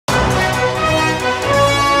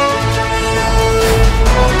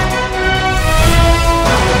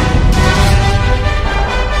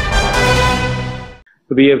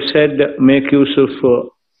We have said make use of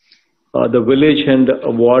the village and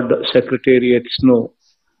ward secretariats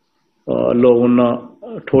లో ఉన్న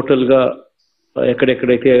టోటల్గా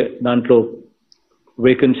ఎక్కడెక్కడైతే దాంట్లో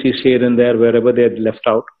vacancies here and there wherever they had left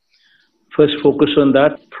out. First focus on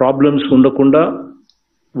that. Problems undakunda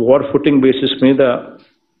war footing basis meeda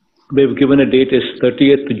we've given a date is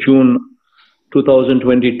 30th June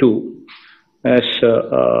 2022 as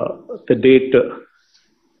the date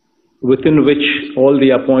within which all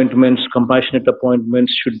the appointments, compassionate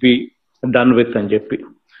appointments should be done with and JP.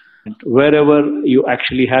 Wherever you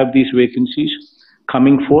actually have these vacancies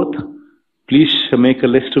coming forth, please make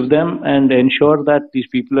a list of them and ensure that these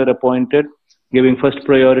people are appointed, giving first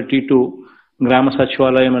priority to Grama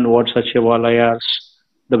Sachivalayam and Ward Sachivalayas,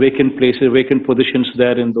 the vacant places, vacant positions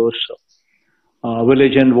there in those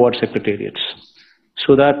village and ward secretariats. So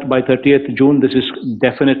that by 30th June, this is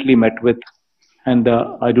definitely met with, and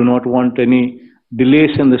I do not want any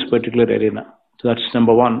delays in this particular arena. So that's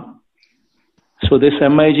number one. So this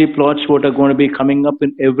MIG plots what are going to be coming up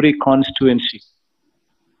in every constituency.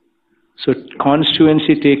 So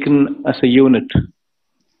constituency taken as a unit.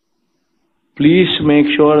 Please make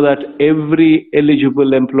sure that every eligible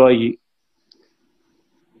employee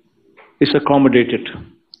is accommodated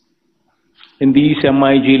in these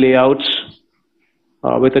MIG layouts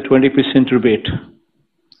with a 20% rebate.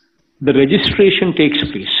 The registration takes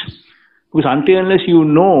place. Because until unless you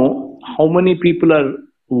know how many people are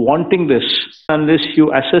wanting this, unless you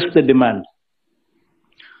assess the demand.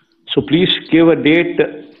 So please give a date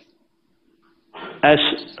as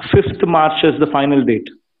 5th March as the final date.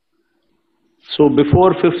 So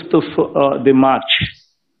before 5th of the March,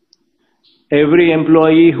 every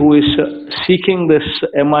employee who is seeking this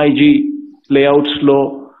MIG layouts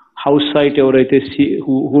law, house site,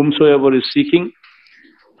 whomsoever is seeking,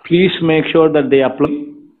 please make sure that they apply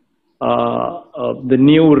the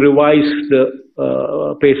new revised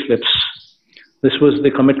pay slips. This was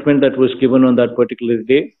the commitment that was given on that particular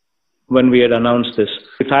day when we had announced this.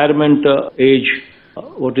 Retirement age,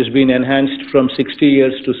 what has been enhanced from 60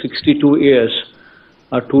 years to 62 years,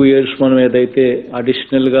 2 years మనం ఏదైతే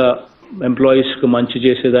అడిషనల్గా ఎంప్లాయీస్కి మంచి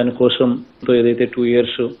చేసేదాని కోసం ఏదైతే 2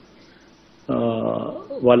 years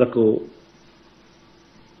వాళ్ళకు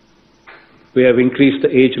we have increased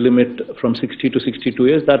the age limit from 60 to 62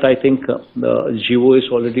 years. That I think the GO is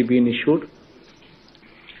already been issued.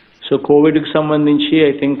 So COVID ki sambandhinchi,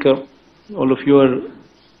 I think all of you are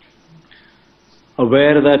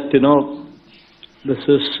aware that this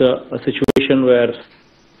is a situation where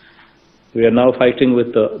we are now fighting with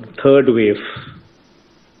the third wave.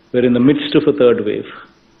 We're in the midst of a third wave.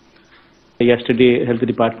 Yesterday, Health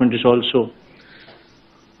Department has also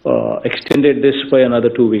extended this by another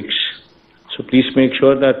 2 weeks. So please make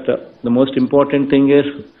sure that the most important thing is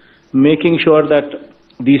making sure that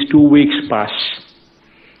these 2 weeks pass.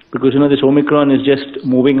 Because this Omicron is just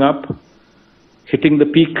moving up, hitting the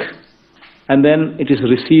peak, and then it is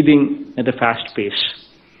receding at a fast pace.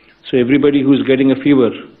 So everybody who's getting a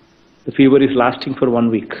fever, the fever is lasting for 1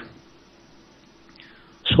 week.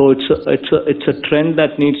 So it's a trend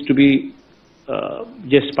that needs to be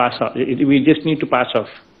just pass off. We just need to pass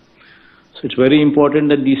off. So it's very important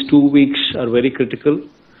that these 2 weeks are very critical.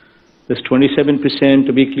 This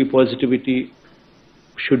 27% weekly positivity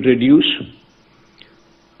should reduce.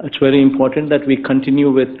 It's very important that we continue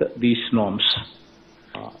with these norms.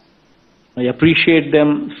 I appreciate them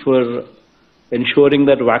for ensuring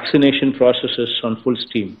that vaccination process is on full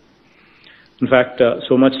steam. In fact,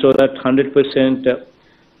 so much so that 100%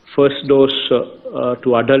 first dose to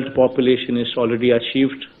adult population is already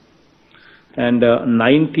achieved. And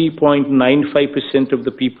 90.95% of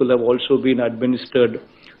the people have also been administered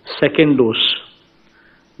second dose.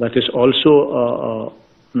 That is also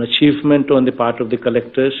an achievement on the part of the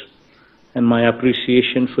collectors, and my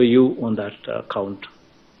appreciation for you on that count.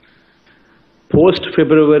 Post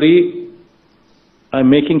February, I'm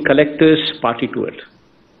making collectors party to it.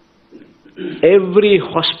 Every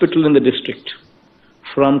hospital in the district,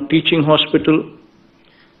 from teaching hospital,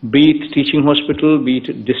 be it teaching hospital, be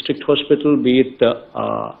it district hospital, be it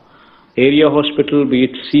area hospital, be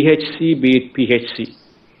it CHC, be it PHC,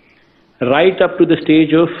 right up to the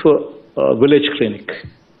stage of village clinic.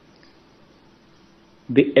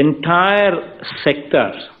 The entire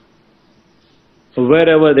sector,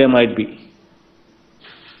 wherever they might be,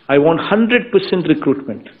 I want 100%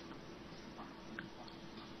 recruitment.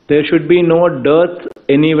 There should be no dearth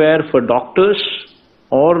anywhere for doctors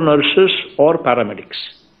or nurses or paramedics.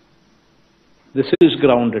 This is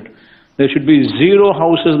grounded. There should be 0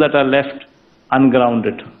 houses that are left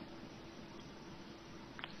ungrounded.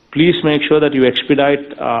 Please make sure that you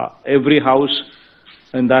expedite every house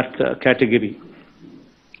in that category.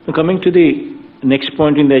 Now coming to the next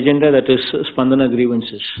point in the agenda, that is Spandana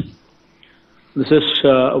grievances. This is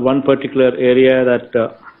one particular area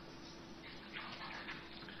that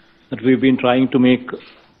we've been trying to make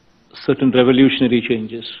certain revolutionary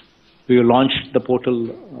changes. We launched the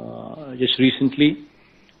portal just recently,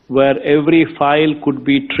 where every file could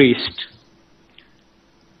be traced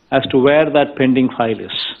as to where that pending file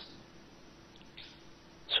is.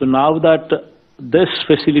 So now that this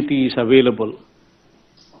facility is available,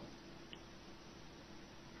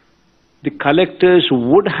 the collectors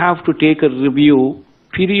would have to take a review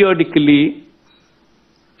periodically,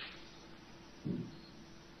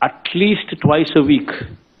 at least twice a week,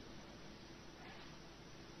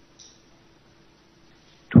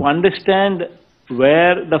 to understand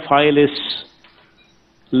where the file is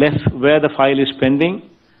left, where the file is pending,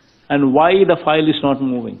 and why the file is not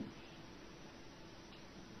moving.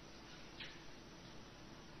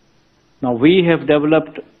 Now we have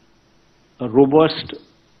developed a robust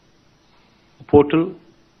portal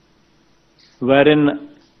wherein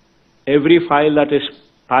every file that is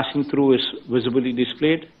passing through is visibly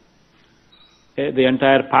displayed. The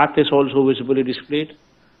entire path is also visibly displayed.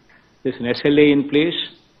 There's an SLA in place,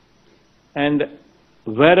 and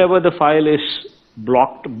wherever the file is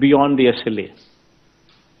blocked beyond the SLA,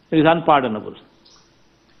 it is unpardonable.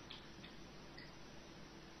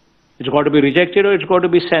 It's got to be rejected or it's got to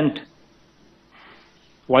be sent.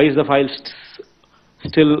 Why is the file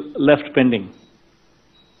still left pending?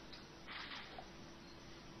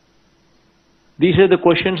 These are the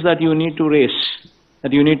questions that you need to raise,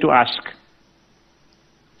 that you need to ask.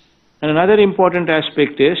 And another important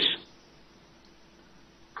aspect is,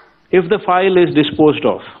 if the file is disposed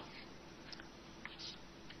of,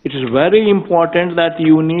 it is very important that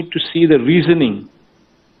you need to see the reasoning,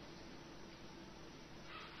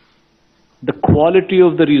 the quality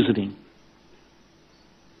of the reasoning.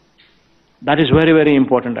 That is very, very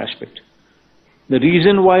important aspect. The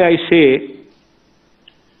reason why I say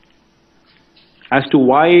as to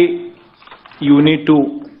why you need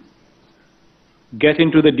to get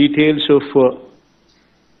into the details of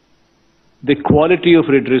the quality of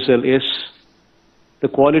redressal is, the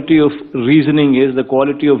quality of reasoning is, the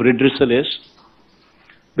quality of redressal is,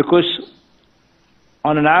 because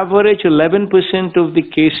on an average 11% of the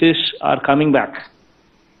cases are coming back,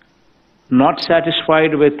 not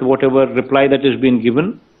satisfied with whatever reply that has been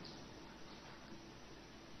given,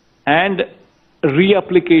 and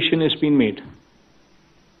reapplication has been made.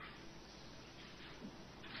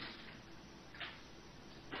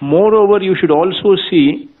 Moreover, you should also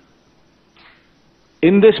see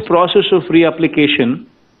in this process of reapplication,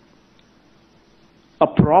 a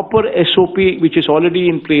proper SOP which is already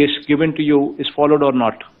in place given to you is followed or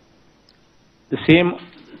not. The same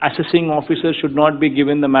assessing officer should not be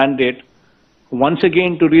given the mandate once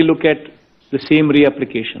again to relook at the same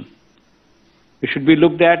reapplication. It should be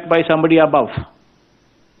looked at by somebody above.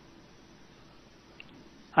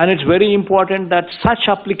 And it's very important that such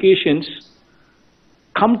applications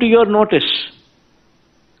come to your notice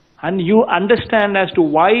and you understand as to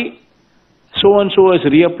why so-and-so has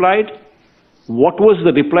reapplied, what was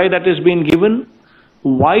the reply that has been given,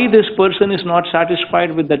 why this person is not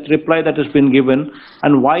satisfied with that reply that has been given,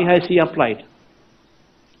 and why has he applied.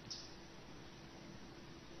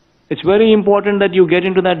 It's very important that you get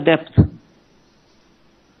into that depth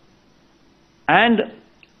and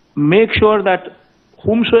make sure that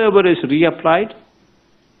whomsoever is reapplied,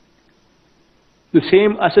 the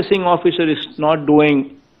same assessing officer is not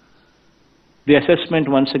doing the assessment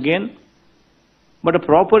once again, but a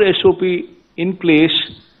proper SOP in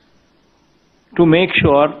place to make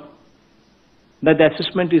sure that the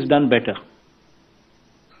assessment is done better.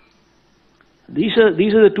 These are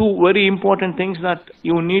the two very important things that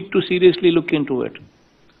you need to seriously look into it.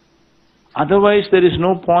 Otherwise, there is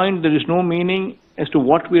no point, there is no meaning as to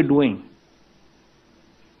what we are doing.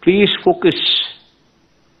 Please focus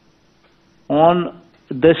on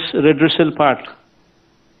this redressal part.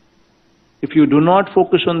 If you do not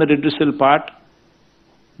focus on the redressal part,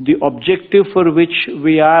 the objective for which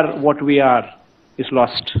we are what we are is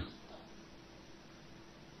lost.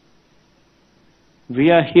 We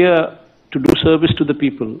are here to do service to the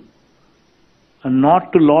people and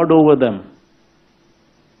not to lord over them.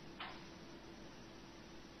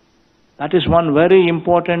 That is one very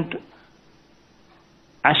important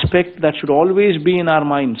aspect that should always be in our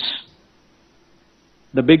minds.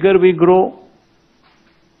 The bigger we grow,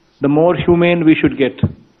 the more humane we should get,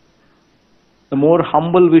 the more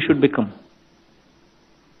humble we should become.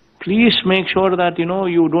 Please make sure that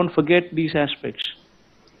you don't forget these aspects.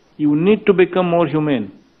 You need to become more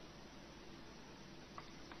humane.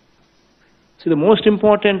 So the most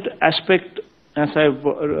important aspect, as I've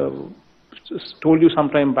told you some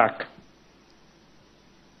time back,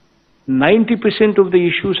 90% of the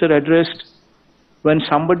issues are addressed when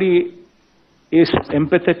somebody is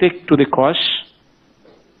empathetic to the cause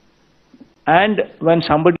and when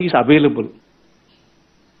somebody is available.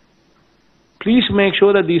 Please make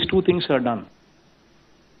sure that these two things are done.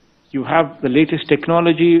 You have the latest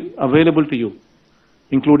technology available to you,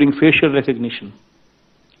 including facial recognition.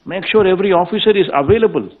 Make sure every officer is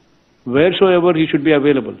available wheresoever he should be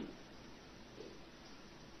available.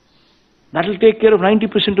 That will take care of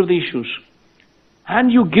 90% of the issues.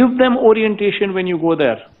 And you give them orientation when you go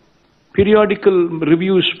there. Periodical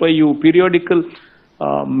reviews by you, periodical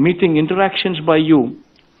meeting interactions by you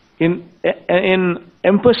in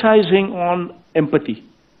emphasizing on empathy.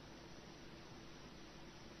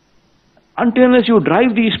 Until as you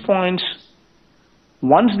drive these points,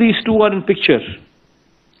 once these two are in picture,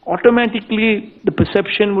 automatically the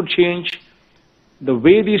perception would change. The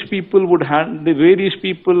way these people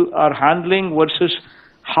are handling versus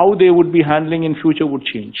how they would be handling in future would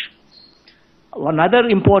change. Another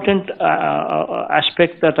important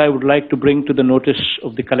aspect that I would like to bring to the notice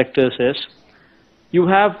of the collectors is, you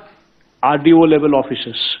have RDO level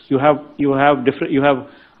officers. You have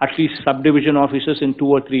at least subdivision officers in 2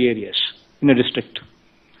 or 3 areas in a district.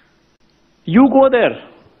 You go there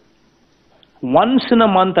once in a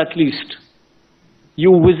month at least.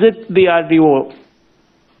 You visit the RDO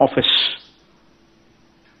office.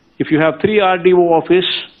 If you have 3 RDO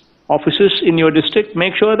offices in your district,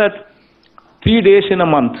 make sure that 3 days in a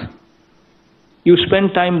month you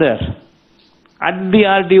spend time there at the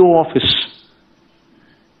RDO office.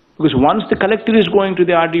 Because once the collector is going to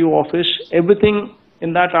the RDO office, everything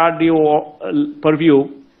in that RDO purview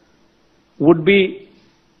would be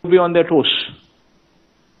on their toes.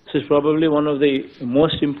 This is probably one of the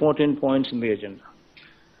most important points in the agenda.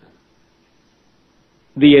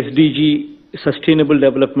 The SDG, Sustainable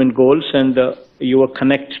Development Goals, and your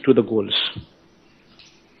connect to the goals.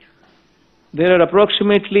 There are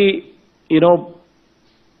approximately,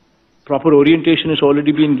 proper orientation has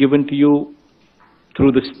already been given to you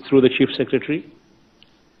through the Chief Secretary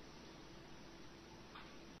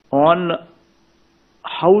on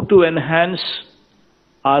how to enhance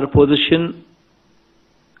our position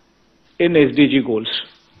in SDG goals.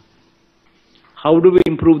 How do we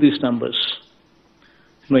improve these numbers?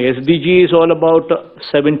 SDG is all about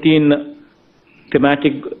 17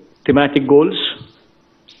 thematic goals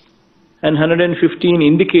and 115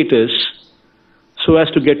 indicators so as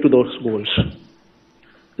to get to those goals.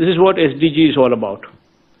 This is what SDG is all about.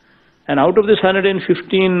 And out of this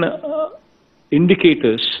 115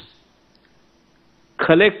 indicators,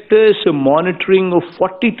 collectors monitoring of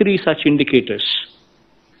 43 such indicators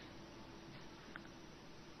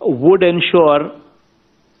would ensure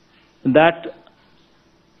that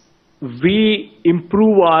we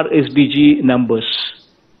improve our SDG numbers.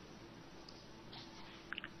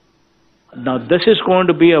 Now this is going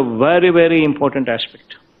to be a very, very important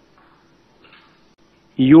aspect.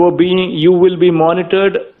 You will be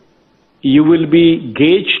monitored, you will be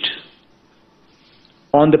gauged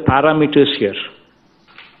on the parameters here.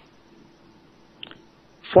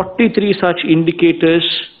 43 such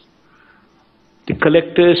indicators, the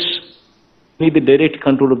collectors need the direct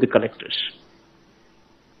control of the collectors.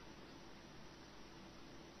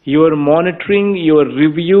 Your monitoring, your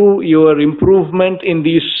review, your improvement in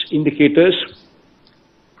these indicators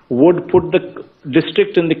would put the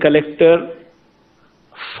district and the collector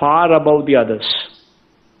far above the others.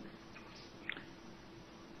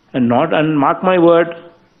 And mark my word,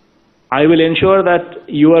 I will ensure that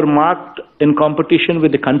you are marked in competition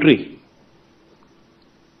with the country.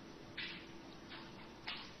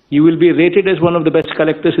 You will be rated as one of the best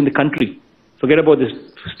collectors in the country. Forget about this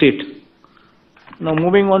state. Now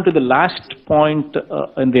moving on to the last point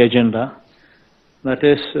in the agenda, that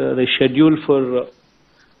is the schedule for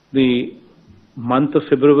the month of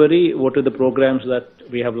February. What are the programs that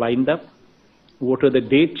we have lined up? What are the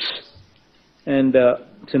dates? And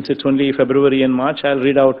since it's only February and March, I'll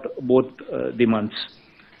read out both the months.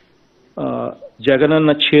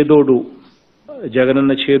 Jagan Chedodu,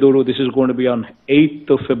 this is going to be on 8th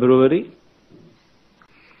of February.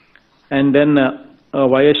 And then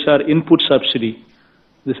YSR input subsidy.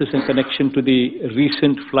 This is in connection to the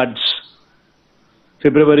recent floods.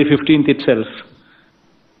 February 15th itself,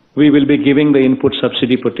 we will be giving the input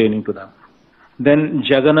subsidy pertaining to them. Then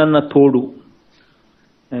Jagananna Thodu,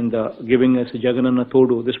 and giving us Jagananna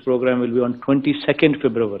Thodu, this program will be on 22nd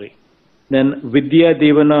February. Then Vidya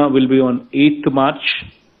Devana will be on 8th March.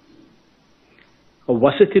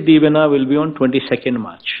 Vasati Devana will be on 22nd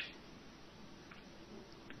March.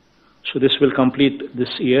 So this will complete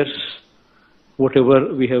this year's,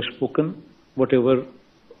 whatever we have spoken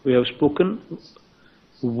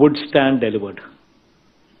would stand delivered.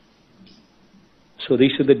 So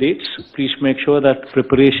these are the dates. Please make sure that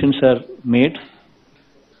preparations are made.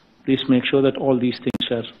 Please make sure that all these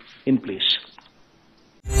things are in place.